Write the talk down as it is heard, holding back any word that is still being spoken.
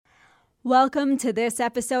Welcome to this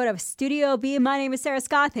episode of Studio B. My name is Sarah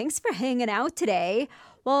Scott. Thanks for hanging out today.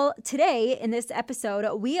 Well, today in this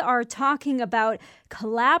episode, we are talking about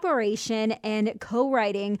collaboration and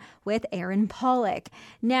co-writing with Aaron Pollock.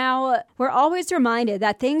 Now, we're always reminded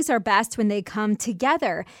that things are best when they come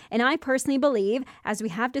together. And I personally believe, as we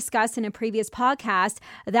have discussed in a previous podcast,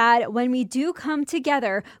 that when we do come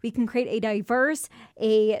together, we can create a diverse,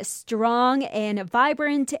 a strong and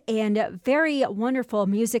vibrant and very wonderful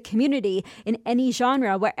music community in any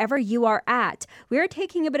genre, wherever you are at. We're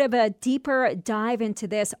taking a bit of a deeper dive into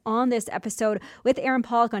this on this episode with Aaron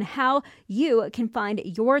Pollock on how you can find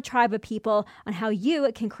your tribe of people, on how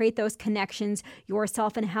you can create those connections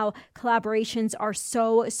yourself, and how collaborations are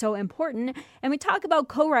so important. And we talk about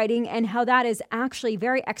co-writing and how that is actually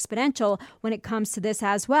very exponential when it comes to this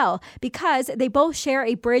as well, because they both share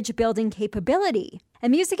a bridge building capability.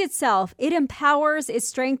 And music itself, it empowers, it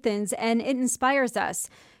strengthens, and it inspires us.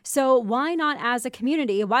 So why not as a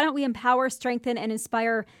community? Why don't we empower, strengthen, and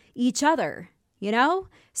inspire each other? You know?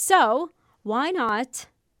 So why not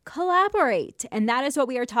collaborate? And that is what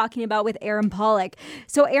we are talking about with Aaron Pollock.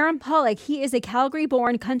 So Aaron Pollock, he is a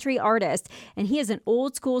Calgary-born country artist, and he is an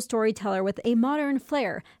old school storyteller with a modern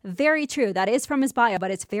flair. Very true. That is from his bio, but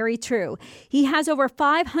it's very true. He has over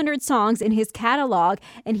 500 songs in his catalog,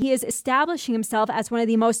 and he is establishing himself as one of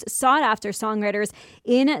the most sought-after songwriters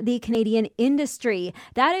in the Canadian industry.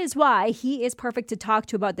 That is why he is perfect to talk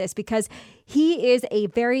to about this, because he is a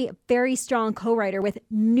very strong co-writer with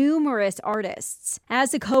numerous artists.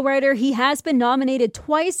 As a co-writer, he has been nominated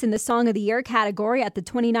twice in the Song of the Year category at the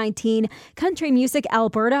 2019 Country Music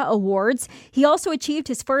Alberta Awards. He also achieved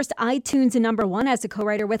his first iTunes #1 as a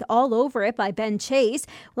co-writer with All Over It by Ben Chase.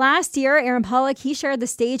 Last year, Aaron Pollock, he shared the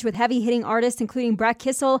stage with heavy-hitting artists including Brett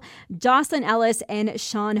Kissel, Jocelyn Ellis, and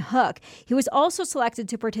Sean Hook. He was also selected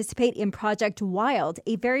to participate in Project Wild,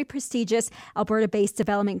 a very prestigious Alberta-based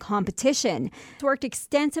development competition. He's worked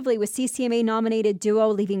extensively with CCMA-nominated duo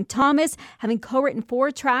Leaving Thomas, having co-written 4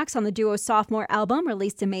 tracks on the duo's sophomore album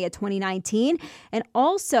released in May of 2019. And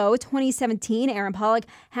also 2017, Aaron Pollock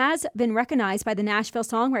has been recognized by the Nashville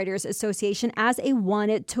Songwriters Association as a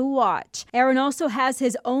one to watch. Aaron also has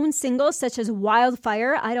his own singles such as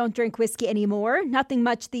Wildfire, I Don't Drink Whiskey Anymore, Nothing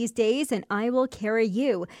Much These Days, and I Will Carry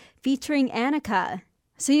You, featuring Annika.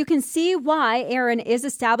 So you can see why Aaron is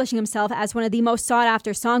establishing himself as one of the most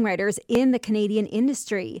sought-after songwriters in the Canadian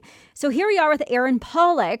industry. So here we are with Aaron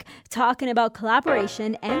Pollock talking about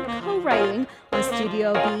collaboration and co-writing on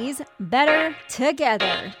Studio B's Better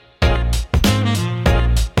Together.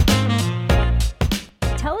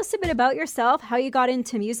 Tell us a bit about yourself, how you got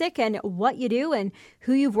into music and what you do and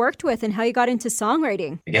who you've worked with and how you got into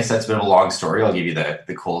songwriting. I guess that's a bit of a long story. I'll give you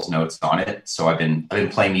the Coles notes on it. So I've been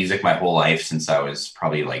playing music my whole life since I was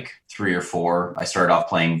probably like 3 or 4. I started off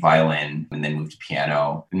playing violin and then moved to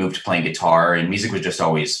piano and moved to playing guitar. And music was just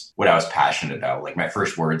always what I was passionate about. Like my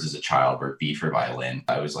first words as a child were B for violin.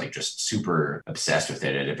 I was like just super obsessed with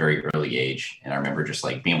it at a very early age. And I remember just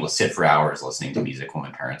like being able to sit for hours listening to music while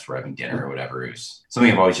my parents were having dinner or whatever. It was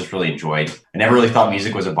something I've always just really enjoyed. I never really thought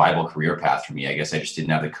music was a viable career path for me. I guess I just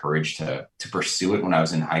didn't have the courage to pursue it when I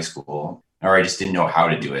was in high school, or I just didn't know how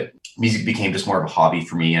to do it. Music became just more of a hobby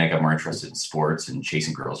for me, and I got more interested in sports and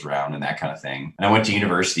chasing girls around and that kind of thing. And I went to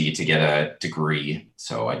university to get a degree.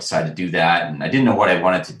 So I decided to do that, and I didn't know what I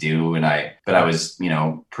wanted to do. But I was,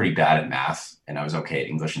 pretty bad at math, and I was okay at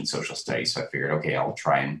English and social studies. So I figured, okay, I'll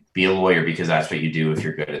try and be a lawyer because that's what you do if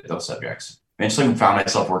you're good at those subjects. Eventually found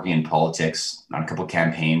myself working in politics on a couple of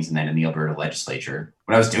campaigns and then in the Alberta legislature.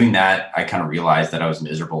 When I was doing that, I kind of realized that I was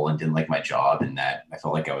miserable and didn't like my job, and that I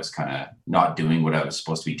felt like I was kind of not doing what I was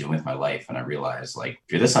supposed to be doing with my life. And I realized, like,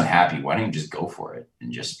 if you're this unhappy, why don't you just go for it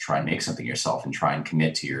and just try and make something yourself and try and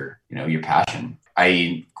commit to your passion.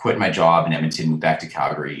 I quit my job in Edmonton, moved back to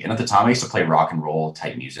Calgary. And at the time I used to play rock and roll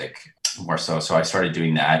type music more so. So I started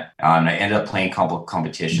doing that. And I ended up playing a couple of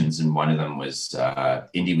competitions, and one of them was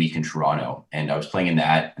Indie Week in Toronto. And I was playing in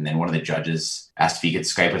that. And then one of the judges asked if he could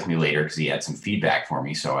Skype with me later because he had some feedback for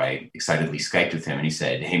me. So I excitedly Skyped with him, and he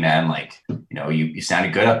said, "Hey man, like, you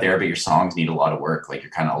sounded good up there, but your songs need a lot of work. Like,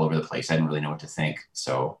 you're kind of all over the place." I didn't really know what to think.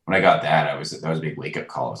 So when I got that, that was a big wake up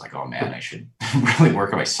call. I was like, oh man, I should really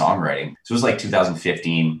work on my songwriting. So it was like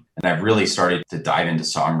 2015. And I really started to dive into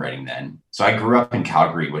songwriting then. So I grew up in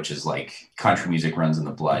Calgary, which is like country music runs in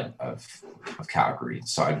the blood of Calgary.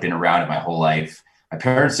 So I've been around it my whole life. My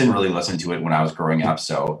parents didn't really listen to it when I was growing up.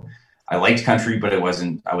 So I liked country, but I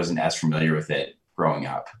wasn't as familiar with it growing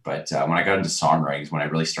up. But when I got into songwriting is when I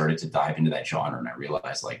really started to dive into that genre. And I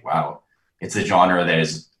realized, like, wow, it's a genre that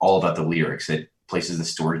is all about the lyrics. It replaces the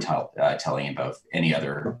storytelling about any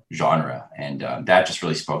other genre. And that just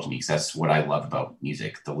really spoke to me because that's what I love about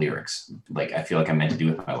music, the lyrics. Like, I feel like I'm meant to do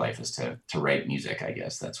with my life is to write music, I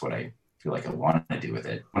guess. That's what I feel like I wanted to do with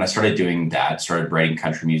it. When I started doing that, started writing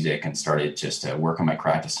country music and started just to work on my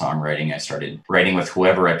craft of songwriting, I started writing with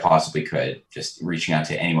whoever I possibly could, just reaching out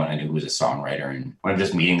to anyone I knew who was a songwriter. And when I'm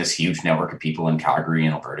just meeting this huge network of people in Calgary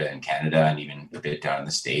and Alberta and Canada and even a bit down in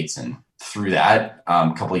the States. And through that,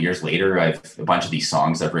 a couple of years later, I've a bunch of these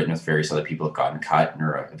songs I've written with various other people have gotten cut and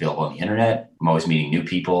are available on the internet. I'm always meeting new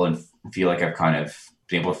people and feel like I've kind of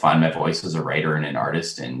been able to find my voice as a writer and an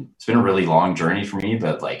artist. And it's been a really long journey for me,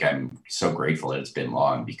 but like, I'm so grateful that it's been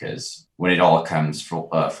long, because when it all comes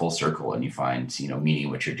full circle and you find,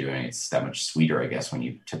 meaning what you're doing, it's that much sweeter, I guess, when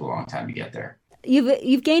you took a long time to get there.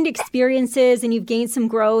 You've gained experiences and you've gained some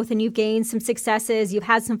growth and you've gained some successes. You've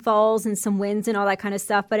had some falls and some wins and all that kind of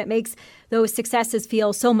stuff, but it makes those successes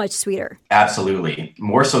feel so much sweeter. Absolutely.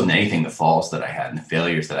 More so than anything, the falls that I had and the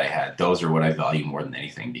failures that I had, those are what I value more than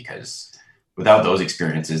anything, because without those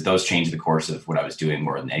experiences, those changed the course of what I was doing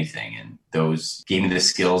more than anything. And those gave me the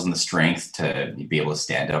skills and the strength to be able to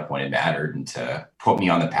stand up when it mattered and to put me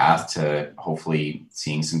on the path to hopefully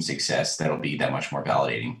seeing some success that'll be that much more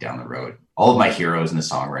validating down the road. All of my heroes in the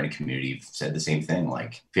songwriting community have said the same thing.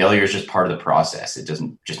 Like, failure is just part of the process. It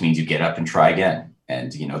doesn't just means you get up and try again.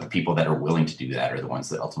 And, the people that are willing to do that are the ones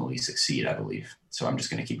that ultimately succeed, I believe. So I'm just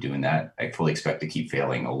going to keep doing that. I fully expect to keep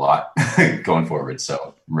failing a lot going forward.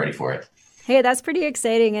 So I'm ready for it. Hey, that's pretty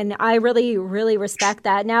exciting. And I really, really respect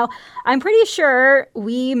that. Now, I'm pretty sure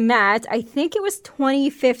we met, I think it was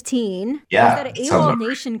 2015. Yeah. It was at an AWOL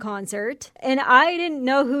Nation concert. And I didn't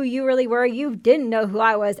know who you really were. You didn't know who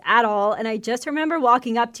I was at all. And I just remember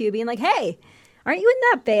walking up to you being like, hey, aren't you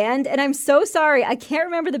in that band? And I'm so sorry. I can't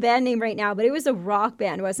remember the band name right now, but it was a rock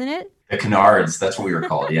band, wasn't it? The Canards. That's what we were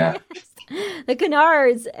called. Yeah. The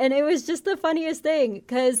Canards. And it was just the funniest thing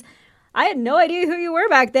because I had no idea who you were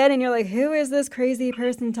back then. And you're like, who is this crazy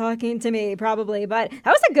person talking to me? Probably. But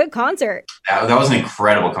that was a good concert. That was an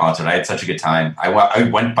incredible concert. I had such a good time. I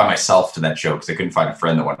went by myself to that show because I couldn't find a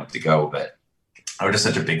friend that wanted to go. But I was just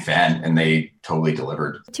such a big fan, and they totally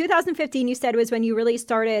delivered. 2015, you said, was when you really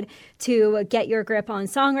started to get your grip on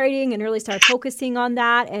songwriting and really start focusing on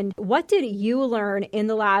that. And what did you learn in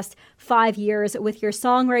the last 5 years with your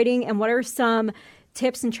songwriting? And what are some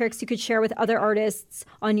tips and tricks you could share with other artists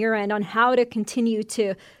on your end on how to continue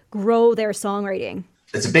to grow their songwriting?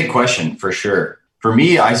 It's a big question for sure. For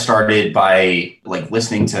me, I started by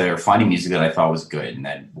listening to or finding music that I thought was good and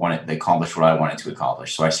that accomplished what I wanted to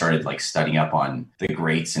accomplish. So I started studying up on the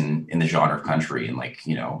greats in the genre of country. And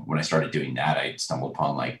when I started doing that, I stumbled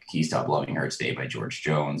upon He Stopped Loving Her Today by George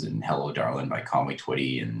Jones and Hello Darlin' by Conway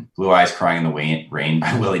Twitty and Blue Eyes Crying in the Rain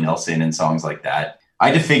by Willie Nelson and songs like that. I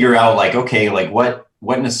had to figure out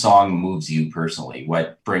what in a song moves you personally,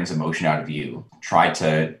 what brings emotion out of you. Try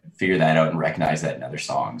to figure that out and recognize that in other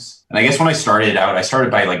songs. And I guess when I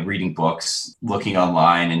started by reading books, looking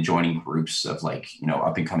online and joining groups of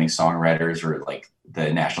up and coming songwriters or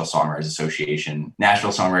the National Songwriters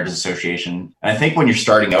Association. And I think when you're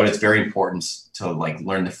starting out, it's very important to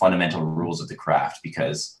learn the fundamental rules of the craft,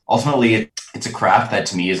 because ultimately it's a craft that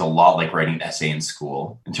to me is a lot like writing an essay in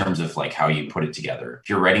school in terms of how you put it together. If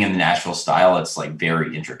you're writing in the Nashville style, it's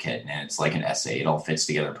very intricate and it's like an essay. It all fits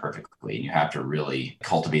together perfectly and you have to really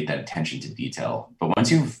cultivate that attention to detail. But once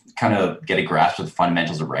you kind of get a grasp of the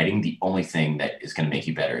fundamentals of writing, the only thing that is going to make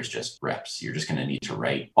you better is just reps. You're just going to need to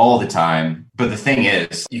write all the time. But the thing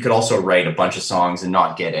is, you could also write a bunch of songs and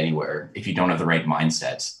not get anywhere if you don't have the right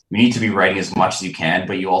mindset. You need to be writing as much as you can,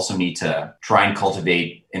 but you also need to try and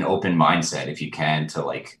cultivate an open mindset if you can,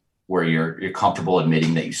 to where you're comfortable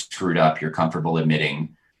admitting that you screwed up. You're comfortable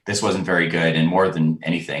admitting this wasn't very good. And more than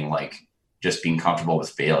anything, just being comfortable with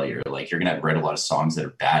failure. You're going to write a lot of songs that are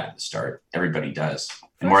bad at the start. Everybody does.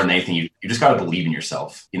 And more than anything, you just got to believe in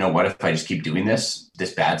yourself. You know what, if I just keep doing this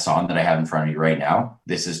bad song that I have in front of me right now,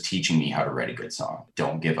 this is teaching me how to write a good song.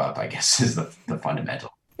 Don't give up, I guess, is the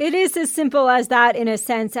fundamental. It is as simple as that, in a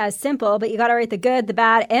sense, as simple, but you got to write the good, the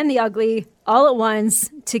bad, and the ugly all at once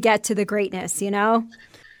to get to the greatness,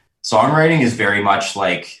 Songwriting is very much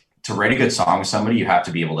to write a good song with somebody, you have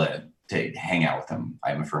to be able to hang out with them.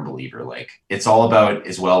 I'm a firm believer. It's all about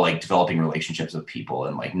as well, developing relationships with people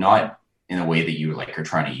and not in a way that you are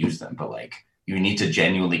trying to use them, but you need to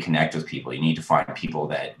genuinely connect with people. You need to find people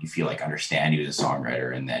that you feel understand you as a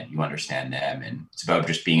songwriter and that you understand them. And it's about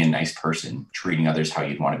just being a nice person, treating others how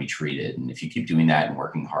you'd want to be treated. And if you keep doing that and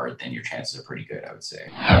working hard, then your chances are pretty good, I would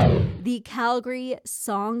say. The Calgary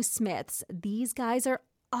Songsmiths. These guys are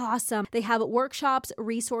awesome. They have workshops,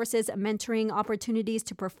 resources, mentoring opportunities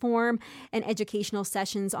to perform, and educational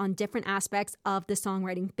sessions on different aspects of the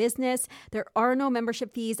songwriting business. There are no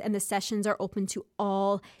membership fees, and the sessions are open to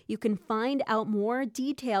all. You can find out more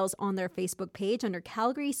details on their Facebook page under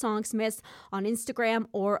Calgary Songsmiths, on Instagram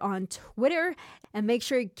or on Twitter. And make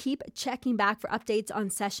sure you keep checking back for updates on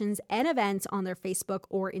sessions and events on their Facebook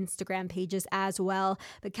or Instagram pages as well.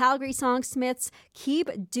 But Calgary Songsmiths,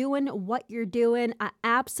 keep doing what you're doing. I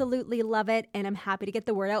absolutely love it, and I'm happy to get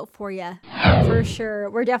the word out for you. For sure.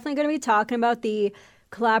 We're definitely going to be talking about the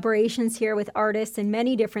collaborations here with artists in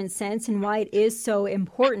many different sense and why it is so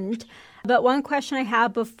important. But one question I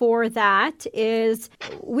have before that is,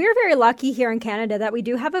 we're very lucky here in Canada that we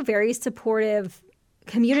do have a very supportive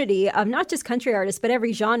community of not just country artists, but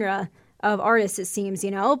every genre of artists, it seems,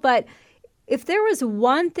 But if there was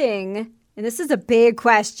one thing, and this is a big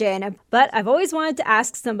question, but I've always wanted to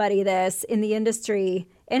ask somebody this in the industry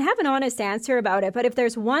and have an honest answer about it. But if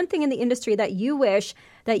there's one thing in the industry that you wish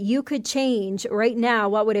that you could change right now,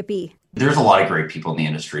 what would it be? There's a lot of great people in the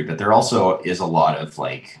industry, but there also is a lot of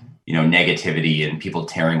negativity and people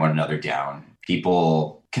tearing one another down,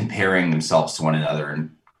 people comparing themselves to one another and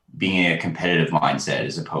being in a competitive mindset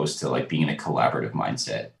as opposed to being in a collaborative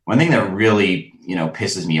mindset. One thing that really,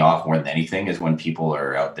 pisses me off more than anything is when people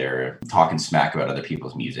are out there talking smack about other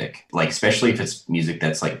people's music, especially if it's music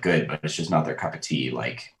that's good, but it's just not their cup of tea.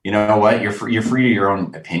 You know what? You're free to your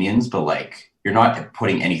own opinions, but you're not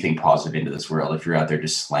putting anything positive into this world if you're out there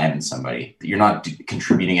just slamming somebody. You're not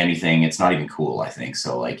contributing anything. It's not even cool, I think.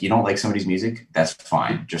 So you don't like somebody's music, that's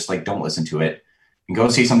fine. Just don't listen to it and go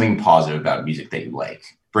see something positive about music that you like.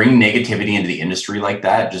 Bringing negativity into the industry like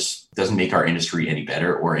that just doesn't make our industry any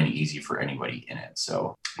better or any easier for anybody in it.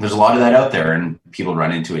 So there's a lot of that out there and people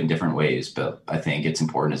run into it in different ways. But I think it's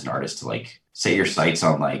important as an artist to set your sights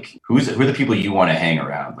on who are the people you want to hang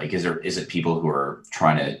around. Is it people who are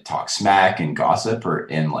trying to talk smack and gossip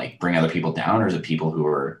and bring other people down, or is it people who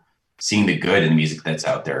are seeing the good in the music that's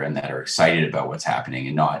out there and that are excited about what's happening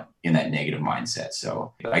and not in that negative mindset?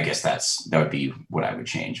 So I guess that would be what I would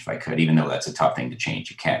change if I could, even though that's a tough thing to change.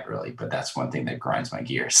 You can't really, but that's one thing that grinds my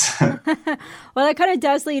gears. Well, that kind of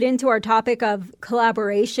does lead into our topic of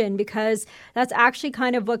collaboration, because that's actually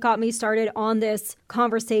kind of what got me started on this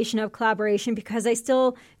conversation of collaboration, because I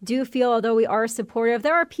still do feel, although we are supportive,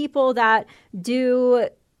 there are people that do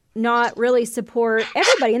not really support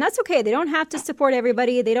everybody, and that's okay. They don't have to support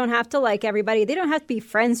everybody. They don't have to like everybody. They don't have to be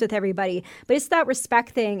friends with everybody, but it's that respect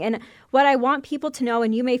thing. And what I want people to know,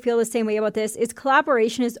 and you may feel the same way about this, is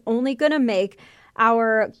collaboration is only going to make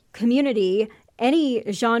our community, any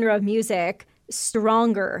genre of music,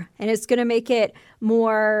 stronger, and it's going to make it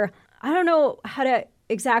more, I don't know how to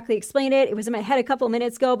exactly explain it. It was in my head a couple of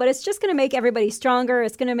minutes ago, but it's just going to make everybody stronger.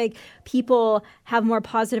 It's going to make people have more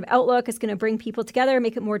positive outlook. It's going to bring people together,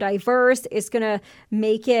 make it more diverse. It's going to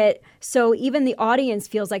make it so even the audience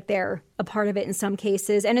feels like they're a part of it in some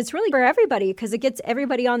cases. And it's really for everybody, because it gets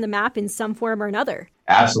everybody on the map in some form or another.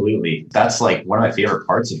 Absolutely. That's one of my favorite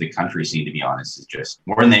parts of the country scene, to be honest, is just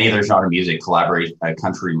more than any other genre of music, collaboration.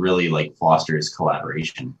 Country really fosters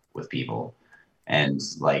collaboration with people. And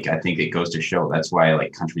I think it goes to show that's why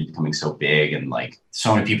country is becoming so big and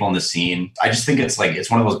so many people in the scene. I just think it's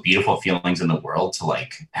it's one of those beautiful feelings in the world to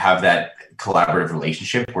have that collaborative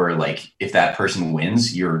relationship where if that person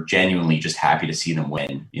wins, you're genuinely just happy to see them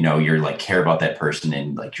win. You're care about that person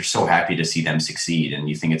and you're so happy to see them succeed, and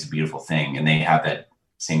you think it's a beautiful thing, and they have that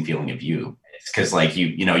same feeling of you. It's because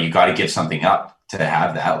you got to give something up to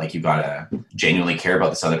have that. You got to genuinely care about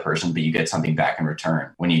this other person, but you get something back in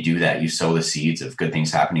return. When you do that, you sow the seeds of good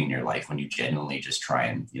things happening in your life when you genuinely just try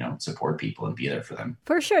and, support people and be there for them.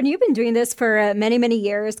 For sure. And you've been doing this for many, many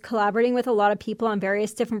years, collaborating with a lot of people on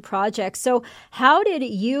various different projects. So how did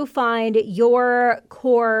you find your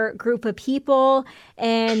core group of people?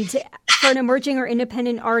 And for an emerging or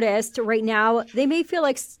independent artist right now, they may feel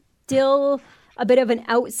still a bit of an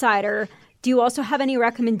outsider. Do you also have any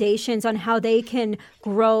recommendations on how they can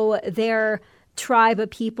grow their tribe of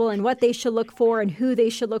people and what they should look for and who they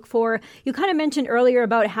should look for? You kind of mentioned earlier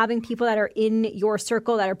about having people that are in your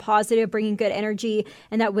circle that are positive, bringing good energy,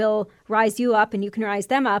 and that will rise you up and you can rise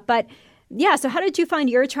them up. But yeah, so how did you find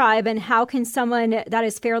your tribe, and how can someone that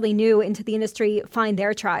is fairly new into the industry find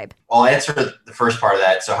their tribe? Well, I'll answer the first part of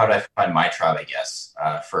that. So how did I find my tribe, I guess,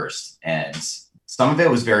 first? And some of it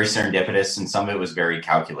was very serendipitous and some of it was very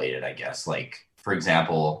calculated, I guess. For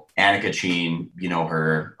example, Annika Cheen, you know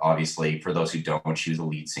her, obviously. For those who don't, she was the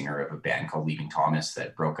lead singer of a band called Leaving Thomas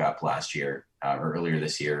that broke up last year or earlier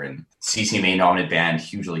this year. And CCMA nominated band,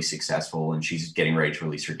 hugely successful. And she's getting ready to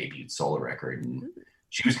release her debut solo record. And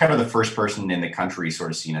She was kind of the first person in the country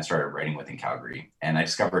sort of scene I started writing with in Calgary. And I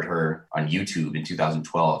discovered her on YouTube in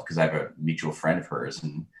 2012 because I have a mutual friend of hers.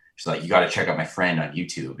 And she's like, you got to check out my friend on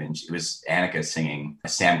YouTube. And it was Annika singing a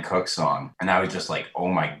Sam Cooke song. And I was just like, oh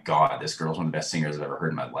my God, this girl's one of the best singers I've ever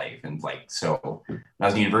heard in my life. And like, so when I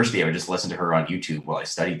was in university, I would just listen to her on YouTube while I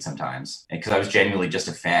studied sometimes. And because I was genuinely just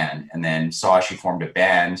a fan, and then saw she formed a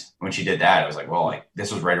band. When she did that, I was like, well, like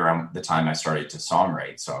this was right around the time I started to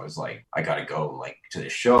songwrite. So I was like, I got to go like to the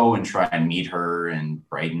show and try and meet her in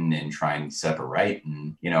Brighton and try and set up a write.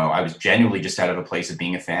 And, you know, I was genuinely just out of a place of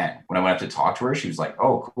being a fan. When I went up to talk to her, she was like,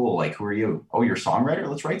 oh, cool. Like, who are you? Oh, you're a songwriter?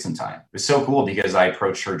 Let's write sometime. It was so cool because I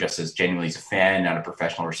approached her just as genuinely as a fan, out of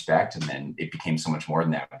professional respect. And then it became so much more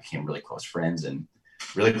than that. We became really close friends and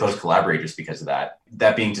really close collaborators because of that.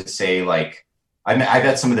 That being to say, like, I've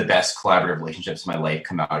had some of the best collaborative relationships in my life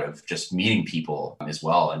come out of just meeting people as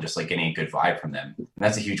well and just like getting a good vibe from them. And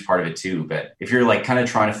that's a huge part of it too. But if you're like kind of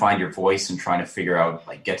trying to find your voice and trying to figure out,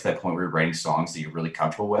 like get to that point where you're writing songs that you're really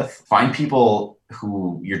comfortable with, find people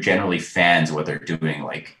who you're generally fans of what they're doing.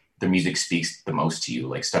 Like their music speaks the most to you,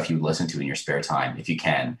 like stuff you listen to in your spare time, if you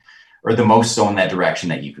can, or the most so in that direction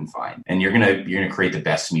that you can find. And you're gonna create the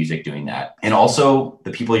best music doing that. And also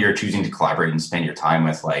the people you're choosing to collaborate and spend your time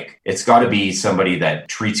with, like it's got to be somebody that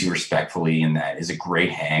treats you respectfully and that is a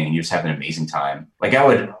great hang and you just have an amazing time. Like I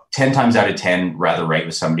would 10 times out of 10 rather write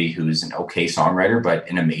with somebody who's an okay songwriter but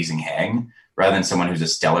an amazing hang, rather than someone who's a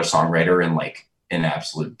stellar songwriter and like an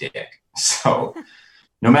absolute dick. So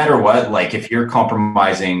no matter what, like if you're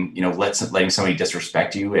compromising, you know, letting somebody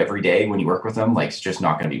disrespect you every day when you work with them, like it's just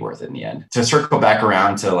not going to be worth it in the end. To circle back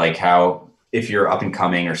around to like how, if you're up and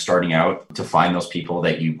coming or starting out, to find those people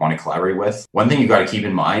that you want to collaborate with, one thing you got to keep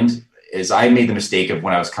in mind is I made the mistake of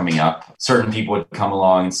when I was coming up, certain people would come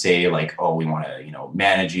along and say like, oh, we want to, you know,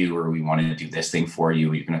 manage you, or we want to do this thing for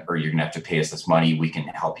you. You're going to have to pay us this money. We can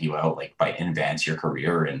help you out like by advance your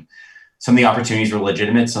career. And some of the opportunities were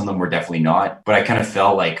legitimate. Some of them were definitely not. But I kind of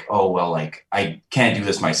felt like, oh, well, like I can't do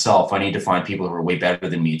this myself. I need to find people who are way better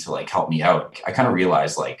than me to like help me out. I kind of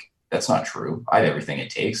realized like, that's not true. I have everything it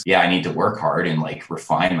takes. Yeah, I need to work hard and like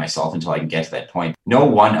refine myself until I can get to that point. No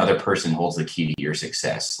one other person holds the key to your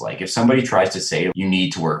success. Like if somebody tries to say you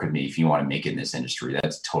need to work with me if you want to make it in this industry,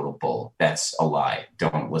 that's total bull. That's a lie.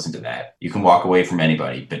 Don't listen to that. You can walk away from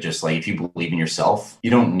anybody, but just like if you believe in yourself, you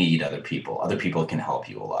don't need other people. Other people can help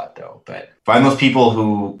you a lot though. But find those people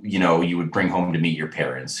who, you know, you would bring home to meet your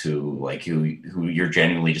parents, who you're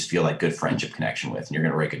genuinely just feel like good friendship connection with, and you're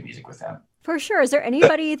going to write good music with them. For sure. Is there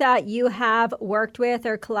anybody that you have worked with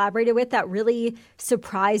or collaborated with that really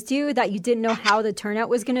surprised you, that you didn't know how the turnout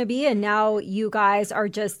was going to be, and now you guys are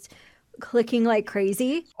just clicking like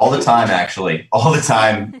crazy? All the time, actually. All the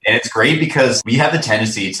time. And it's great because we have the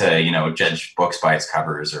tendency to, you know, judge books by its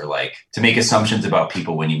covers, or like to make assumptions about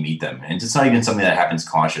people when you meet them. And it's not even something that happens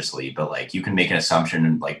consciously, but like you can make an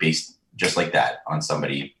assumption like based just like that on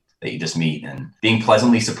somebody that you just meet. And being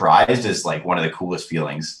pleasantly surprised is like one of the coolest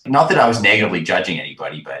feelings. Not that I was negatively judging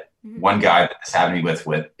anybody, but one guy that this happened to me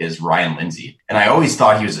with is Ryan Lindsay. And I always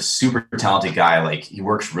thought he was a super talented guy. Like he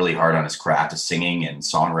works really hard on his craft of singing and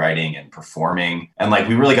songwriting and performing. And like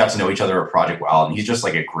we really got to know each other at Project Wild, and he's just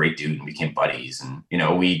like a great dude, and we became buddies. And, you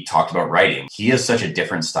know, we talked about writing. He has such a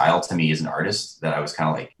different style to me as an artist that I was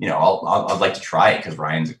kind of like, you know, I'd like to try it because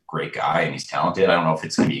Ryan's a great guy and he's talented. I don't know if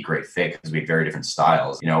it's going to be a great fit because we have very different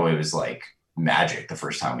styles. You know, it was like magic the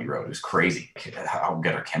first time we wrote. It was crazy how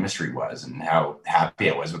good our chemistry was and how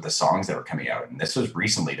happy I was with the songs that were coming out. And this was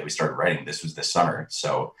recently that we started writing. This was this summer.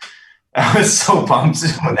 So I was so pumped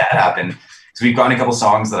when that happened, because we've gotten a couple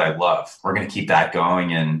songs that I love. We're going to keep that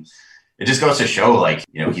going. And it just goes to show, like,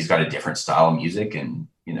 you know, he's got a different style of music, and,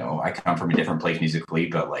 you know, I come from a different place musically,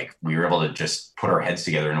 but like we were able to just put our heads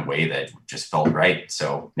together in a way that just felt right.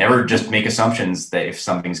 So never just make assumptions that if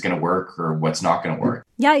something's going to work or what's not going to work.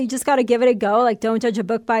 Yeah, you just got to give it a go. Like, don't judge a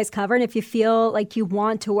book by its cover. And if you feel like you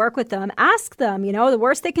want to work with them, ask them. You know, the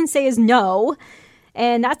worst they can say is no.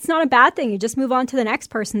 And that's not a bad thing. You just move on to the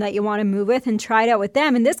next person that you want to move with and try it out with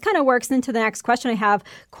them. And this kind of works into the next question I have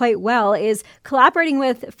quite well, is collaborating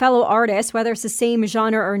with fellow artists, whether it's the same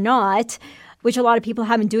genre or not, which a lot of people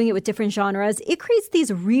have been doing it with different genres. It creates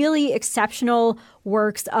these really exceptional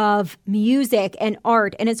works of music and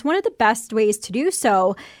art. And it's one of the best ways to do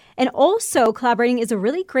so. And also, collaborating is a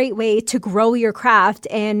really great way to grow your craft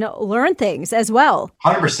and learn things as well.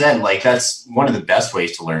 100%. Like, that's one of the best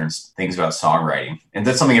ways to learn things about songwriting. And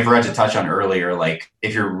that's something I forgot to touch on earlier. Like,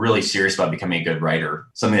 if you're really serious about becoming a good writer,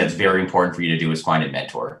 something that's very important for you to do is find a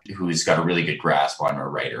mentor who's got a really good grasp on a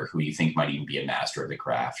writer, who you think might even be a master of the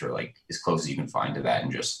craft, or like as close as you can find to that,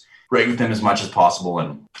 and just write with them as much as possible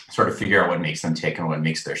and sort of figure out what makes them tick and what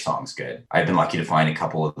makes their songs good. I've been lucky to find a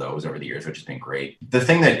couple of those over the years, which has been great. The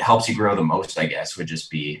thing that helps you grow the most, I guess, would just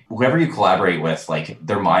be whoever you collaborate with, like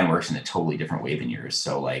their mind works in a totally different way than yours.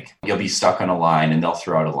 So like you'll be stuck on a line and they'll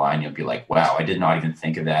throw out a line. You'll be like, wow, I did not even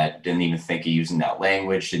think of that. Didn't even think of using that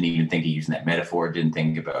language. Didn't even think of using that metaphor. Didn't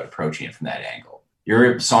think about approaching it from that angle.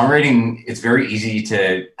 Your songwriting, it's very easy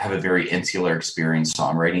to have a very insular experience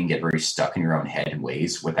songwriting, get very stuck in your own head in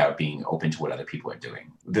ways without being open to what other people are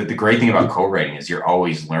doing. The great thing about co-writing is you're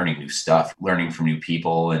always learning new stuff, learning from new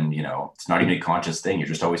people. And, you know, it's not even a conscious thing. You're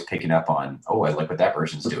just always picking up on, oh, I like what that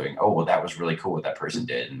person's doing. Oh, well, that was really cool what that person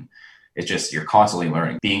did. And it's just, you're constantly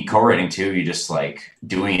learning. Being co-writing too, you just like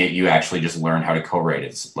doing it, you actually just learn how to co-write.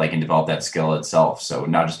 It's like, and develop that skill itself. So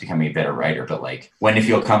not just becoming a better writer, but like when to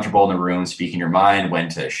feel comfortable in the room, speaking your mind, when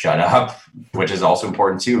to shut up, which is also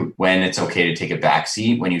important too. When it's okay to take a back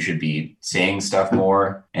seat, when you should be saying stuff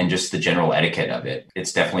more, and just the general etiquette of it.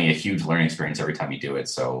 It's definitely a huge learning experience every time you do it.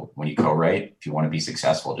 So when you co-write, if you want to be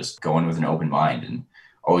successful, just go in with an open mind and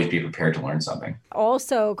always be prepared to learn something.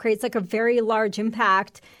 Also creates like a very large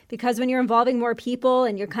impact because when you're involving more people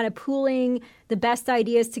and you're kind of pooling the best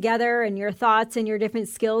ideas together and your thoughts and your different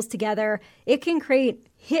skills together, it can create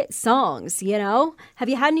hit songs, you know? Have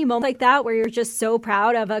you had any moments like that where you're just so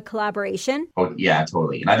proud of a collaboration? Oh, yeah,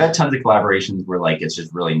 totally. And I've had tons of collaborations where like it's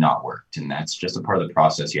just really not worked. And that's just a part of the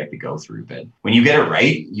process you have to go through. But when you get it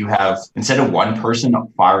right, you have, instead of one person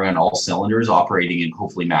firing on all cylinders, operating in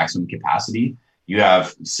hopefully maximum capacity, you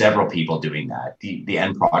have several people doing that. The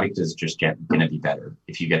end product is just going to be better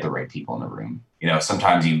if you get the right people in the room. You know,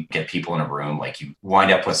 sometimes you get people in a room, like you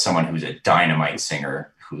wind up with someone who's a dynamite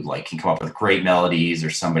singer who like can come up with great melodies, or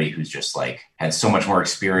somebody who's just like had so much more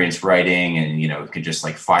experience writing and, you know, could just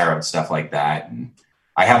like fire out stuff like that. And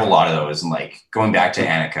I have a lot of those. And like going back to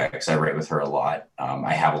Annika, because I write with her a lot,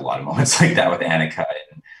 I have a lot of moments like that with Annika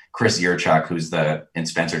and Chris Yurchuk, who's and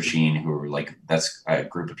Spencer Sheen, who are like, that's a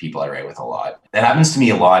group of people I write with a lot. That happens to me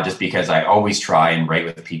a lot just because I always try and write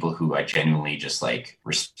with people who I genuinely just like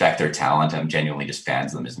respect their talent. I'm genuinely just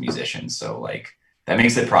fans of them as musicians. So like that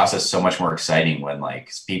makes the process so much more exciting when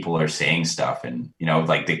like people are saying stuff and, you know,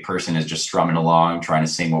 like the person is just strumming along, trying to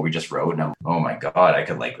sing what we just wrote. And I'm, oh my God,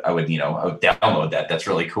 I would download that. That's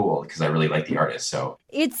really cool because I really like the artist. So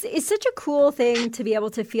it's such a cool thing to be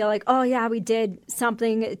able to feel like, oh yeah, we did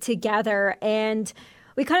something together. And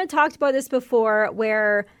we kind of talked about this before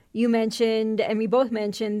where you mentioned, and we both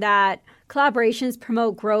mentioned, that collaborations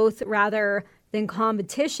promote growth rather than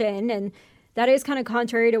competition. And that is kind of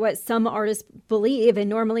contrary to what some artists believe and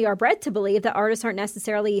normally are bred to believe, that artists aren't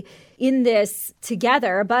necessarily in this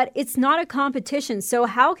together, but it's not a competition. So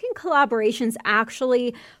how can collaborations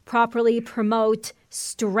actually properly promote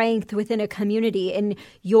strength within a community in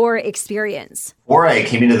your experience? Before I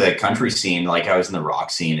came into the country scene, like I was in the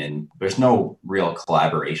rock scene, and there's no real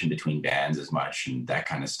collaboration between bands as much and that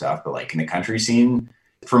kind of stuff. But like in the country scene,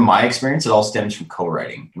 from my experience, it all stems from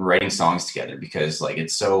co-writing and writing songs together because like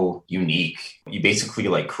it's so unique. You basically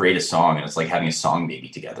like create a song and it's like having a song baby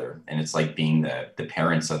together. And it's like being the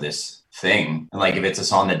parents of this thing. And like if it's a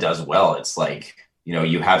song that does well, it's like, you know,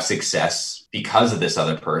 you have success because of this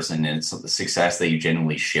other person, and it's the success that you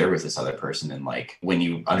genuinely share with this other person. And like when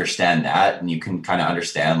you understand that, and you can kind of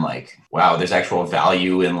understand like, wow, there's actual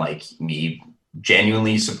value in like me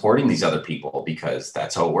genuinely supporting these other people because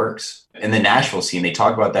that's how it works. In the Nashville scene, they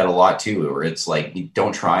talk about that a lot too, where it's like, you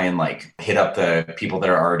don't try and like hit up the people that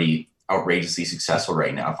are already outrageously successful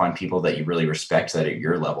right now. Find people that you really respect that are at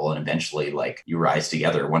your level, and eventually like you rise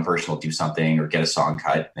together. One person will do something or get a song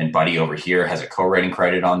cut, and Buddy over here has a co-writing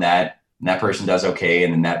credit on that. And that person does okay.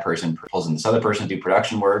 And then that person pulls in this other person to do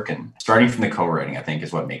production work. And starting from the co-writing, I think,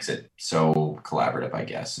 is what makes it so collaborative, I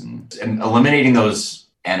guess. And eliminating those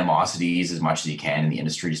animosities as much as you can in the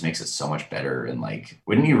industry just makes it so much better. And like,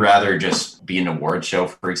 wouldn't you rather just be in an award show,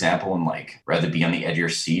 for example, and like rather be on the edge of your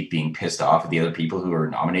seat being pissed off at the other people who are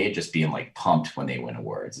nominated, just being like pumped when they win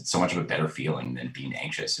awards? It's so much of a better feeling than being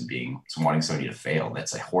anxious and wanting somebody to fail.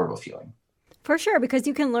 That's a horrible feeling. For sure, because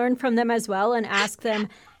you can learn from them as well and ask them,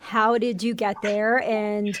 how did you get there?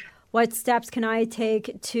 And what steps can I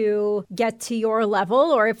take to get to your level?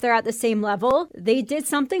 Or if they're at the same level, they did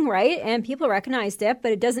something right and people recognized it,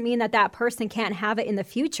 but it doesn't mean that that person can't have it in the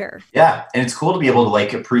future. Yeah. And it's cool to be able to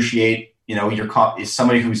like appreciate, you know, is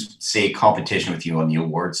somebody who's, say, competition with you on the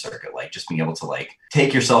award circuit, like just being able to like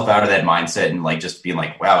take yourself out of that mindset and like just being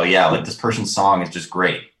like, wow, yeah, like this person's song is just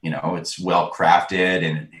great. You know, it's well crafted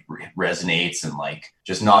and it resonates, and like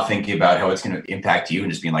just not thinking about how it's going to impact you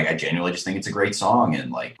and just being like, I genuinely just think it's a great song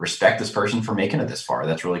and like respect this person for making it this far.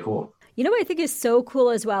 That's really cool. You know what I think is so cool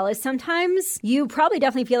as well is sometimes you probably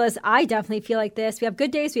definitely feel this. I definitely feel like this. We have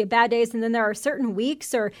good days, we have bad days, and then there are certain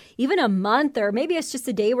weeks or even a month, or maybe it's just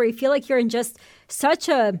a day where you feel like you're in just such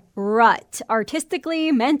a rut,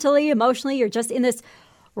 artistically, mentally, emotionally. You're just in this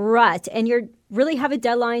rut, and you really have a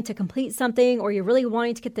deadline to complete something, or you're really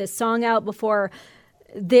wanting to get this song out before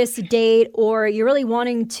this date, or you're really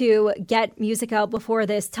wanting to get music out before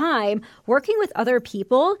this time. Working with other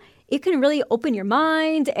people, it can really open your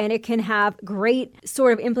mind, and it can have great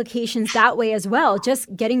sort of implications that way as well.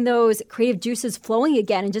 Just getting those creative juices flowing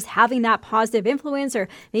again and just having that positive influence, or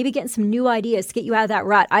maybe getting some new ideas to get you out of that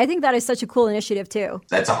rut. I think that is such a cool initiative too.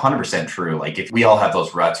 That's 100% true. Like if we all have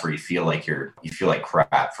those ruts where you feel like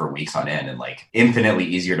crap for weeks on end, and like infinitely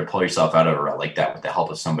easier to pull yourself out of a rut like that with the help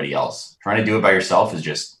of somebody else. Trying to do it by yourself is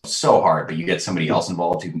just so hard, but you get somebody else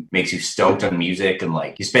involved who makes you stoked on music, and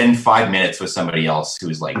like you spend 5 minutes with somebody else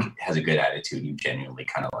who's like has a good attitude. You genuinely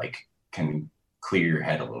kind of like can clear your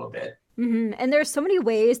head a little bit. Mm-hmm. And there's so many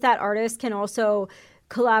ways that artists can also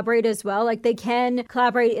collaborate as well. Like they can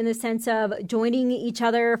collaborate in the sense of joining each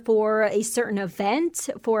other for a certain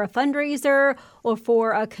event, for a fundraiser, or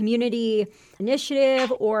for a community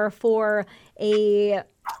initiative, or for a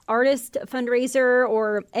artist fundraiser,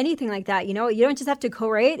 or anything like that. You know, you don't just have to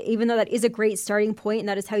co-write, even though that is a great starting point, and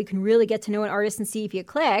that is how you can really get to know an artist and see if you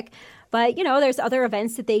click. But, you know, there's other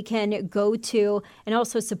events that they can go to and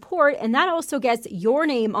also support. And that also gets your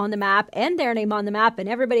name on the map and their name on the map and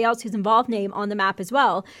everybody else who's involved name on the map as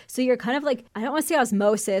well. So you're kind of like, I don't want to say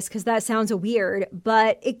osmosis because that sounds weird,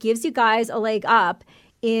 but it gives you guys a leg up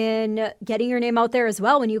in getting your name out there as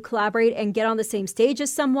well when you collaborate and get on the same stage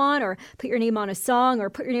as someone, or put your name on a song,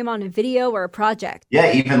 or put your name on a video or a project.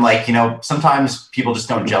 Yeah, even like, you know, sometimes people just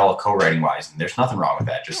don't gel co-writing wise, and there's nothing wrong with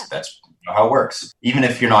that. Just that's how it works. Even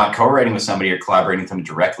if you're not co-writing with somebody or collaborating with them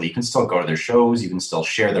directly, you can still go to their shows, you can still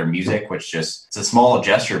share their music, which just, it's a small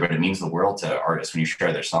gesture, but it means the world to artists when you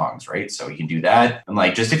share their songs, right? So you can do that. And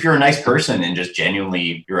like, just if you're a nice person and just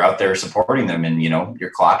genuinely you're out there supporting them, and, you know,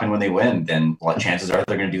 you're clapping when they win, then a lot of chances are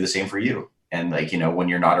they're going to do the same for you. And like, you know, when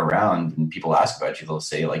you're not around and people ask about you, they'll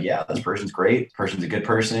say like, yeah, this person's great. This person's a good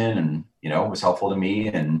person. And, you know, it was helpful to me.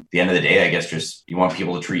 And at the end of the day, I guess just you want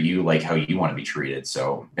people to treat you like how you want to be treated.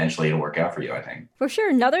 So eventually it'll work out for you, I think. For sure.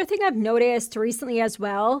 Another thing I've noticed recently as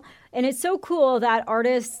well, and it's so cool that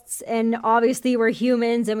artists, and obviously we're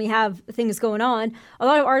humans and we have things going on, a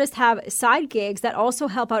lot of artists have side gigs that also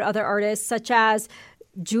help out other artists, such as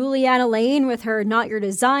Juliana Lane with her Not Your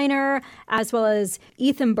Designer, as well as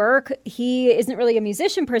Ethan Burke. He isn't really a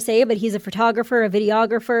musician per se, but he's a photographer, a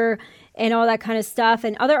videographer, and all that kind of stuff.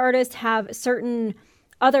 And other artists have certain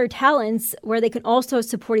other talents where they can also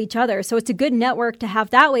support each other. So it's a good network to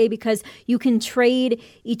have that way, because you can trade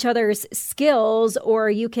each other's skills,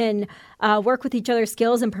 or you can work with each other's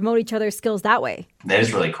skills and promote each other's skills that way. That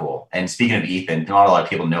is really cool. And speaking of Ethan, not a lot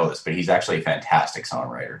of people know this, but he's actually a fantastic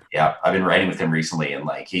songwriter. Yeah, I've been writing with him recently, and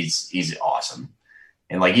like he's awesome.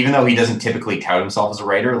 And like, even though he doesn't typically tout himself as a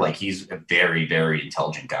writer, like he's a very, very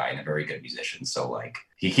intelligent guy and a very good musician. So like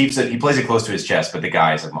he plays it close to his chest, but the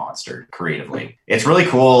guy is a monster creatively. It's really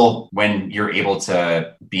cool when you're able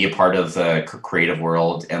to be a part of the creative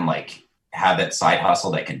world and like have that side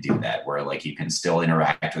hustle that can do that, where like you can still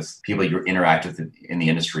interact with people you interact with in the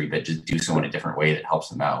industry, but just do so in a different way that helps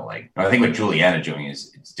them out. Like, I think what Juliana doing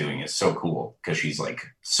is so cool, because she's like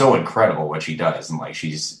so incredible what she does. And like,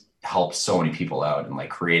 she's helps so many people out, and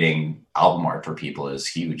like creating album art for people is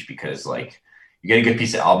huge, because like you get a good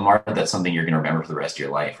piece of album art, that's something you're going to remember for the rest of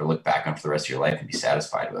your life, or look back on for the rest of your life and be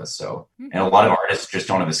satisfied with. So, and a lot of artists just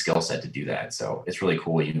don't have a skill set to do that. So it's really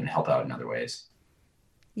cool. You can help out in other ways.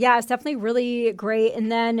 Yeah, it's definitely really great.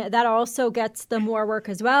 And then that also gets them more work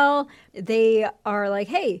as well. They are like,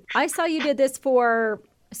 hey, I saw you did this for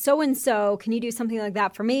so-and-so, can you do something like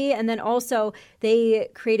that for me? And then also they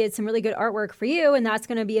created some really good artwork for you, and that's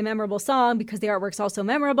going to be a memorable song because the artwork's also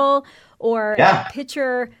memorable. Or a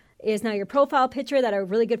picture is now your profile picture that a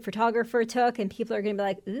really good photographer took, and people are going to be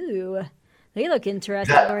like, ooh, they look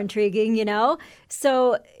interesting or intriguing, you know?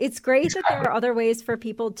 So it's great that there are other ways for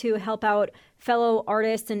people to help out fellow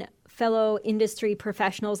artists and fellow industry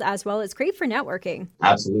professionals as well. It's great for networking.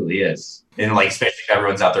 Absolutely is. And like, especially if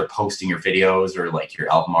everyone's out there posting your videos or like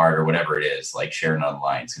your album art or whatever it is, like sharing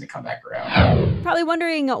online, it's going to come back around. Probably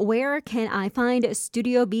wondering, where can I find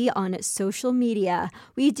Studio B on social media?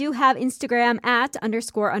 We do have Instagram at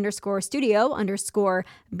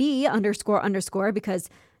 __studio_B__ because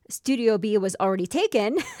Studio B was already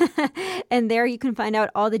taken. And there you can find out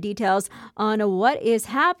all the details on what is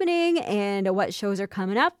happening and what shows are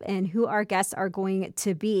coming up and who our guests are going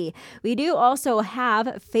to be. We do also have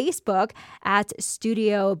Facebook at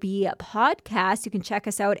Studio B Podcast. You can check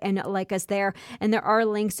us out and like us there. And there are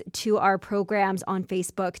links to our programs on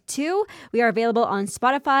Facebook too. We are available on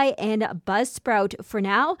Spotify and Buzzsprout for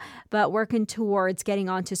now, but working towards getting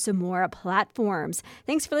onto some more platforms.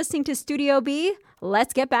 Thanks for listening to Studio B.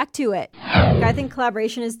 Let's get back to it. I think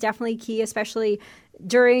collaboration is definitely key, especially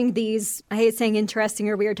during these, I hate saying interesting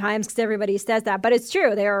or weird times because everybody says that, but it's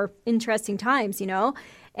true. They are interesting times,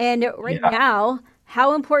 And right now,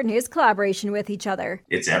 how important is collaboration with each other?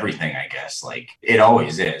 It's everything, I guess. Like, it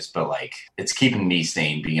always is, but like, it's keeping me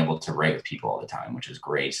sane, being able to write with people all the time, which is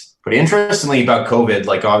great. But interestingly about COVID,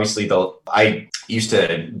 like obviously I used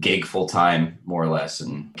to gig full time, more or less,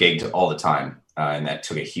 and gigged all the time. And that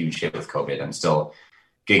took a huge hit with COVID. I'm still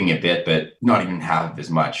gigging a bit, but not even half as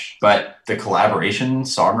much. But the collaboration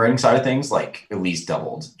songwriting side of things, like at least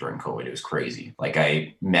doubled during COVID. It was crazy. Like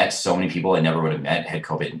I met so many people I never would have met had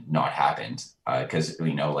COVID not happened. Because,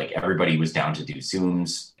 like everybody was down to do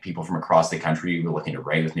Zooms. People from across the country were looking to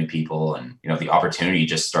write with new people. And, the opportunity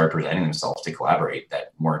just started presenting themselves to collaborate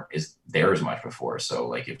that weren't there as much before. So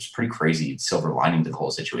like, it was pretty crazy silver lining to the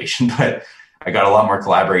whole situation. But I got a lot more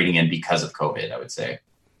collaborating in because of COVID, I would say.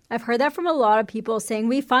 I've heard that from a lot of people saying,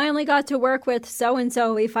 we finally got to work with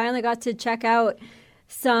so-and-so. We finally got to check out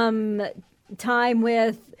some time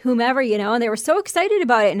with whomever, and they were so excited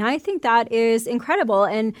about it. And I think that is incredible.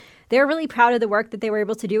 And they're really proud of the work that they were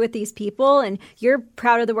able to do with these people. And you're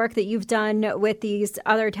proud of the work that you've done with these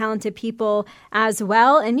other talented people as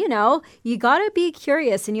well. And, you got to be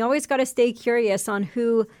curious, and you always got to stay curious on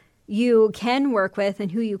who you can work with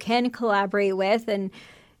and who you can collaborate with. And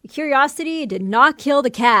curiosity did not kill the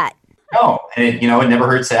cat. No, and it never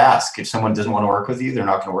hurts to ask. If someone doesn't want to work with you, they're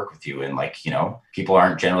not going to work with you. And people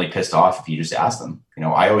aren't generally pissed off if you just ask them.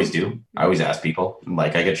 I always do. I always ask people.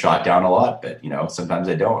 Like I get shot down a lot, but sometimes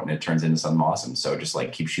I don't, and it turns into something awesome. So just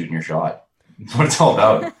like keep shooting your shot. That's what it's all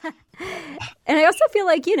about. And I also feel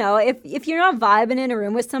like, if you're not vibing in a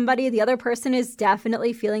room with somebody, the other person is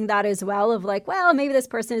definitely feeling that as well, of like, well, maybe this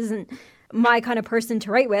person isn't my kind of person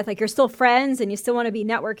to write with. Like, you're still friends and you still want to be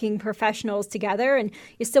networking professionals together and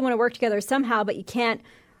you still want to work together somehow, but you can't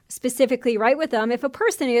specifically write with them. If a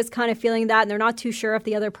person is kind of feeling that and they're not too sure if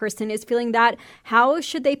the other person is feeling that, how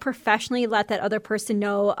should they professionally let that other person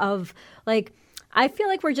know of, like, I feel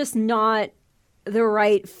like we're just not the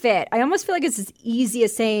right fit. I almost feel like it's as easy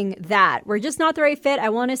as saying that. We're just not the right fit. I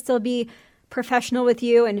want to still be professional with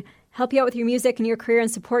you and help you out with your music and your career and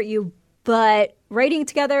support you. But writing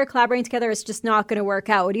together, collaborating together, is just not going to work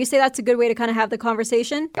out. Would you say that's a good way to kind of have the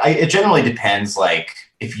conversation? It generally depends. Like,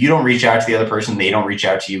 if you don't reach out to the other person, they don't reach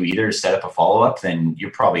out to you either, set up a follow-up, then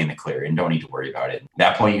you're probably in the clear and don't need to worry about it. At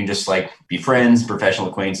that point, you can just like be friends, professional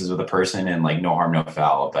acquaintances with a person, and like no harm, no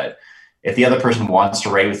foul. But if the other person wants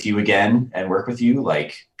to write with you again and work with you,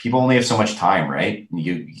 like, people only have so much time, right?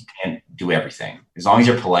 You can't do everything. As long as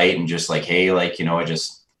you're polite and just like, hey, like, I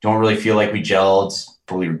just don't really feel like we gelled.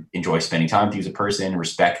 Really enjoy spending time with you as a person,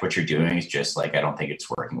 respect what you're doing. It's just like, I don't think it's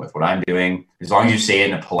working with what I'm doing. As long as you say it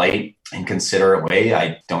in a polite and considerate way,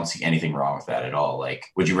 I don't see anything wrong with that at all. Like,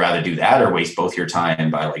 would you rather do that or waste both your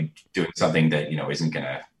time by like doing something that, isn't going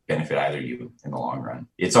to benefit either you in the long run?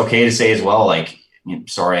 It's okay to say as well, like,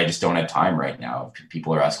 sorry, I just don't have time right now. If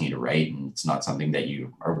people are asking you to write and it's not something that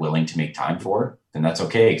you are willing to make time for, then that's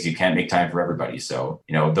okay, because you can't make time for everybody. So,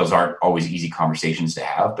 those aren't always easy conversations to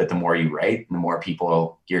have, but the more you write and the more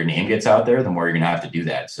people, your name gets out there, the more you're going to have to do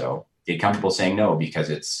that. So get comfortable saying no because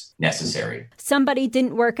it's necessary. Somebody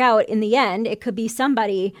didn't work out in the end. It could be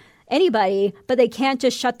anybody, but they can't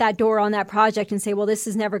just shut that door on that project and say, well, this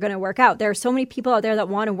is never going to work out. There are so many people out there that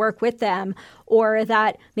want to work with them or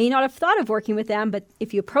that may not have thought of working with them. But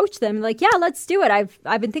if you approach them like, yeah, let's do it.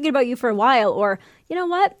 I've been thinking about you for a while, or, you know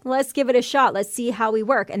what, let's give it a shot. Let's see how we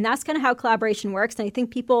work. And that's kind of how collaboration works. And I think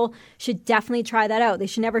people should definitely try that out. They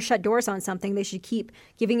should never shut doors on something. They should keep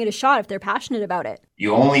giving it a shot if they're passionate about it.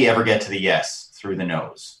 You only ever get to the yes through the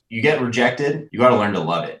no's. You get rejected, you got to learn to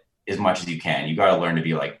love it as much as you can. You got to learn to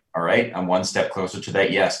be like, all right, I'm one step closer to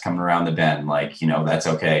that yes coming around the bend. Like, that's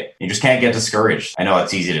okay. You just can't get discouraged. I know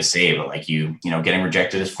it's easy to say, but like getting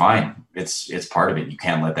rejected is fine. It's part of it. You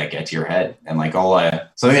can't let that get to your head. And like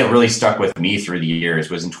something that really stuck with me through the years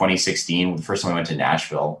was in 2016, the first time I went to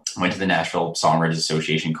Nashville. I went to the Nashville Songwriters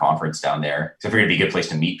Association conference down there. So I figured it'd be a good place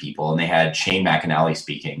to meet people. And they had Shane McAnally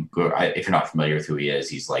speaking. If you're not familiar with who he is,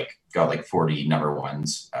 he's like got like 40 number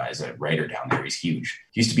ones as a writer down there. He's huge.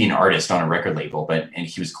 He used to be an artist on a record label, and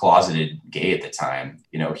he was closeted gay at the time.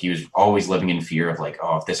 You know, he was always living in fear of like,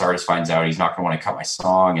 oh, if this artist finds out, he's not going to want to cut my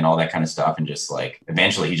song and all that kind of stuff. And just like,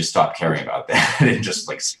 eventually he just stopped caring about that and just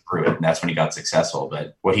like, screw it. And that's when he got successful.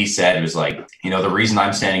 But what he said was like, you know, the reason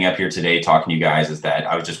I'm standing up here today talking to you guys is that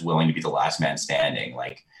I was just willing to be the last man standing.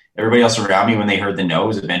 Like, everybody else around me, when they heard the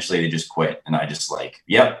no's, eventually they just quit. And I just like,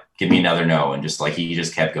 yep, give me another no. And just like, he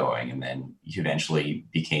just kept going. And then he eventually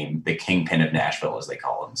became the kingpin of Nashville, as they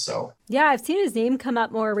call him. So yeah, I've seen his name come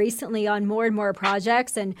up more recently on more and more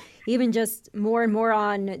projects, and even just more and more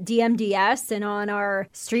on DMDS and on our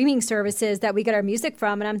streaming services that we get our music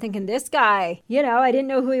from. And I'm thinking, this guy, you know, I didn't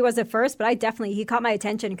know who he was at first, but he caught my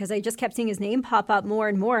attention because I just kept seeing his name pop up more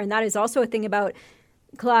and more. And that is also a thing about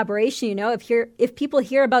collaboration. You know, if people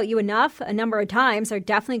hear about you enough a number of times, they're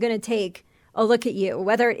definitely going to take a look at you,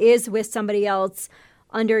 whether it is with somebody else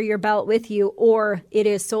under your belt with you or it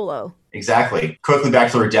is solo. Exactly. Quickly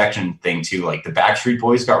back to the rejection thing too. Like the Backstreet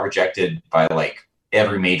Boys got rejected by like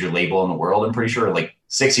every major label in the world. I'm pretty sure like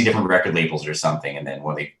 60 different record labels or something. And then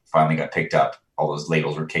when they finally got picked up, all those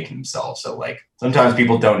labels were kicking themselves. So like sometimes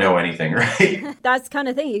people don't know anything, right? That's kind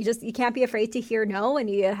of thing. You can't be afraid to hear no, and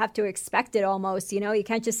you have to expect it almost. You know, you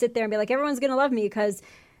can't just sit there and be like, everyone's going to love me, because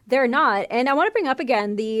they're not. And I want to bring up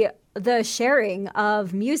again the sharing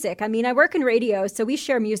of music. I mean, I work in radio, so we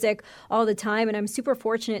share music all the time, and I'm super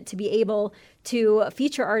fortunate to be able to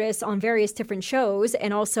feature artists on various different shows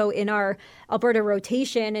and also in our Alberta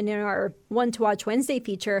rotation and in our One to Watch Wednesday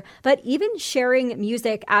feature. But even sharing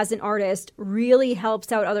music as an artist really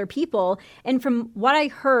helps out other people. And from what I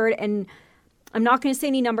heard, and I'm not going to say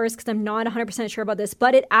any numbers because I'm not 100% sure about this,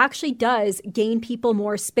 but it actually does gain people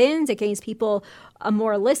more spins. It gains people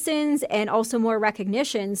more listens and also more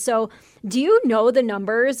recognition. So do you know the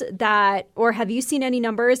numbers or have you seen any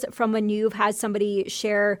numbers from when you've had somebody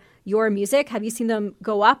share your music? Have you seen them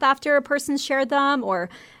go up after a person shared them, or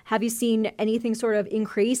have you seen anything sort of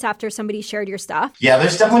increase after somebody shared your stuff? Yeah,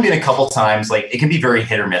 there's definitely been a couple times. Like it can be very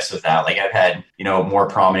hit or miss with that. Like I've had, you know, more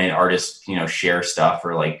prominent artists, you know, share stuff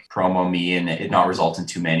or like promo me and it not result in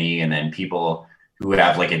too many. And then people who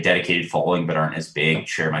have like a dedicated following but aren't as big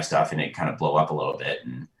share my stuff and it kind of blow up a little bit.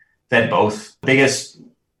 And I've had both. The biggest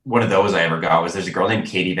one of those I ever got was there's a girl named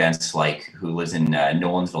Katie Van Slyke who lives in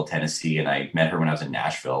Nolensville, Tennessee. And I met her when I was in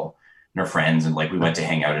Nashville. And her friends, and like we went to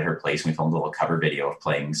hang out at her place and we filmed a little cover video of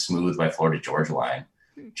playing Smooth by Florida Georgia Line.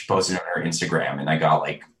 She posted it on her Instagram and I got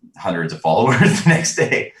like hundreds of followers the next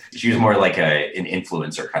day. She was more like an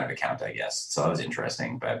influencer kind of account, I guess. So that was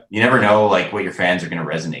interesting, but you never know like what your fans are going to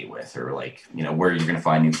resonate with or like, you know, where you're going to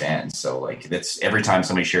find new fans. So like that's every time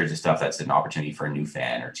somebody shares your stuff, that's an opportunity for a new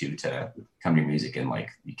fan or two to come to your music. And like,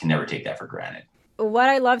 you can never take that for granted. What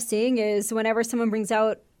I love seeing is whenever someone brings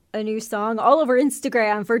out a new song all over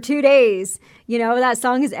Instagram for 2 days, you know, that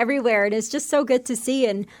song is everywhere and it's just so good to see.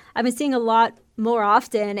 And I've been seeing a lot more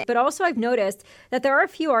often, but also I've noticed that there are a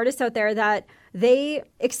few artists out there that they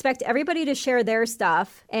expect everybody to share their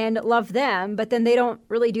stuff and love them, but then they don't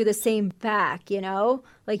really do the same back, you know,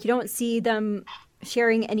 like you don't see them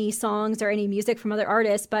sharing any songs or any music from other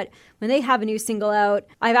artists. But when they have a new single out,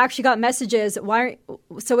 I've actually got messages. So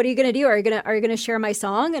what are you going to do? Are you going to share my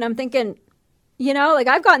song? And I'm thinking, you know, like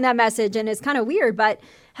I've gotten that message and it's kind of weird, but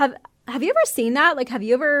have you ever seen that? Like, have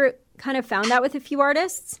you ever kind of found that with a few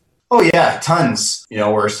artists? Oh yeah, tons. You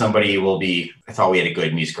know, where somebody will be, I thought we had a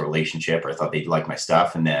good musical relationship or I thought they'd like my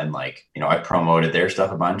stuff. And then like, you know, I promoted their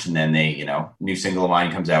stuff a bunch and then they, you know, new single of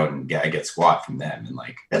mine comes out and I get squat from them. And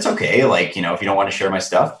like, that's okay. Like, you know, if you don't want to share my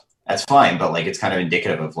stuff, that's fine. But like, it's kind of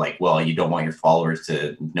indicative of like, well, you don't want your followers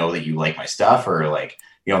to know that you like my stuff or like,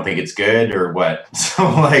 you don't think it's good or what. So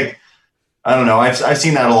like, I don't know. I've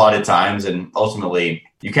seen that a lot of times, and ultimately,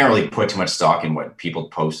 you can't really put too much stock in what people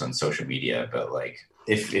post on social media. But like,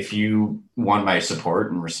 if you want my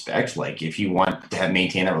support and respect, like if you want to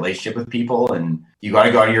maintain that relationship with people, and you got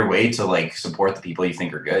to go out of your way to like support the people you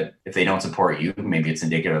think are good. If they don't support you, maybe it's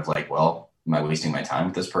indicative of like, well, am I wasting my time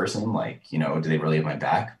with this person? Like, you know, do they really have my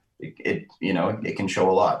back? It you know, it can show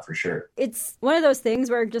a lot for sure. It's one of those things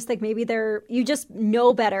where just like maybe you just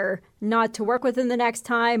know better not to work with them the next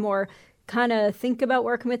time, or kind of think about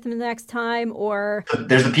working with them the next time. Or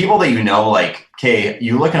there's the people that, you know, like, okay,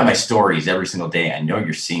 you're looking at my stories every single day. I know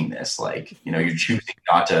you're seeing this, like, you know, you're choosing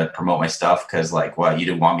not to promote my stuff because like, well, you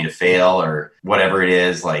didn't want me to fail or whatever it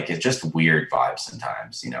is. Like, it's just weird vibes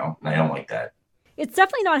sometimes, you know, and I don't like that. It's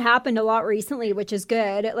definitely not happened a lot recently, which is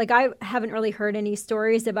good. Like, I haven't really heard any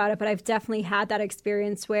stories about it, but I've definitely had that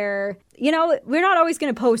experience where, you know, we're not always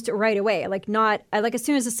going to post right away. Like as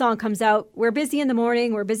soon as the song comes out, we're busy in the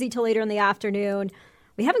morning, we're busy till later in the afternoon.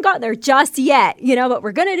 We haven't gotten there just yet, but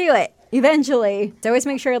we're going to do it eventually. So I always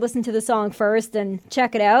make sure I listen to the song first and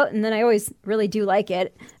check it out. And then I always really do like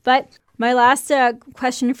it. But my last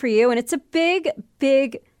question for you, and it's a big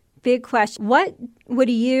question. What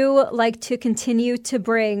would you like to continue to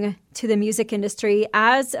bring to the music industry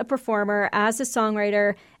as a performer, as a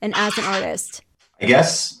songwriter, and as an artist? I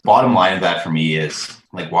guess bottom line of that for me is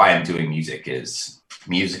like why I'm doing music is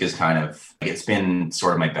kind of, it's been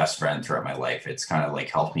sort of my best friend throughout my life. It's kind of like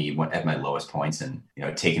helped me at my lowest points and,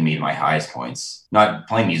 taken me to my highest points. Not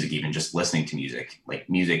playing music, even just listening to music. Like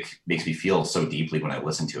music makes me feel so deeply when I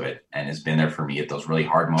listen to it and has been there for me at those really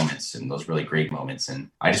hard moments and those really great moments. And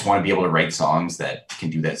I just want to be able to write songs that can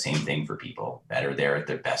do that same thing for people that are there at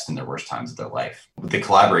their best and their worst times of their life. With the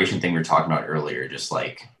collaboration thing we were talking about earlier, just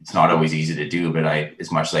like, it's not always easy to do, but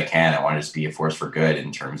as much as I can, I want to just be a force for good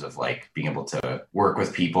in terms of like being able to work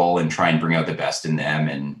with people and try and bring out the best in them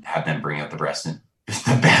and have them bring out the best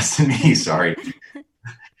in me. Sorry.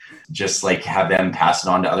 Just like have them pass it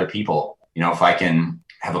on to other people. If I can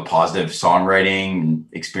have a positive songwriting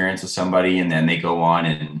experience with somebody and then they go on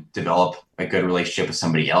and develop a good relationship with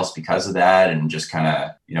somebody else because of that and just kind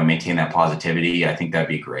of, maintain that positivity, I think that'd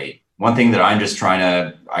be great. One thing that I'm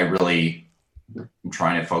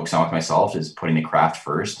trying to focus on with myself is putting the craft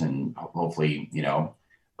first and hopefully,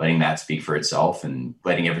 letting that speak for itself and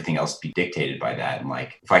letting everything else be dictated by that. And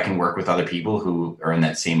like, if I can work with other people who are in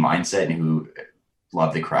that same mindset and who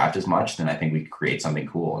love the craft as much, then I think we could create something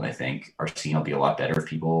cool. And I think our scene will be a lot better if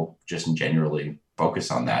people just generally focus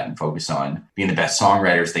on that and focus on being the best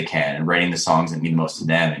songwriters they can and writing the songs that mean the most to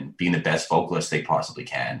them and being the best vocalists they possibly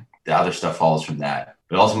can. The other stuff follows from that.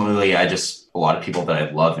 But ultimately, a lot of people that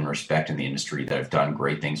I love and respect in the industry that have done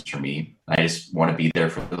great things for me. I just want to be there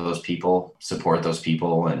for those people, support those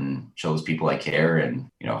people and show those people I care. And,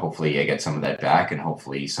 hopefully I get some of that back and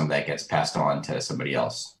hopefully some of that gets passed on to somebody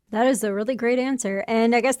else. That is a really great answer.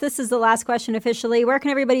 And I guess this is the last question officially. Where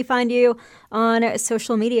can everybody find you on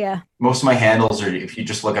social media? Most of my handles are, if you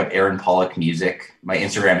just look up Aaron Pollock Music, my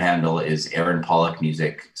Instagram handle is Aaron Pollock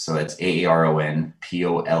Music. So that's AARONPOLLOCK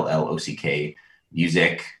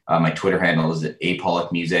Music. My Twitter handle is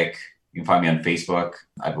 @apollock music. You can find me on Facebook.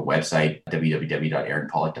 I have a website,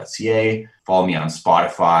 www.aaronpollock.ca. Follow me on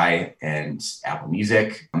Spotify and Apple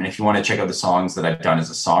Music. And if you want to check out the songs that I've done as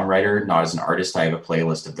a songwriter, not as an artist, I have a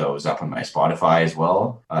playlist of those up on my Spotify as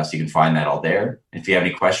well. So you can find that all there. If you have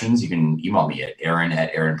any questions, you can email me at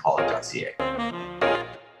aaron@aaronpollock.ca.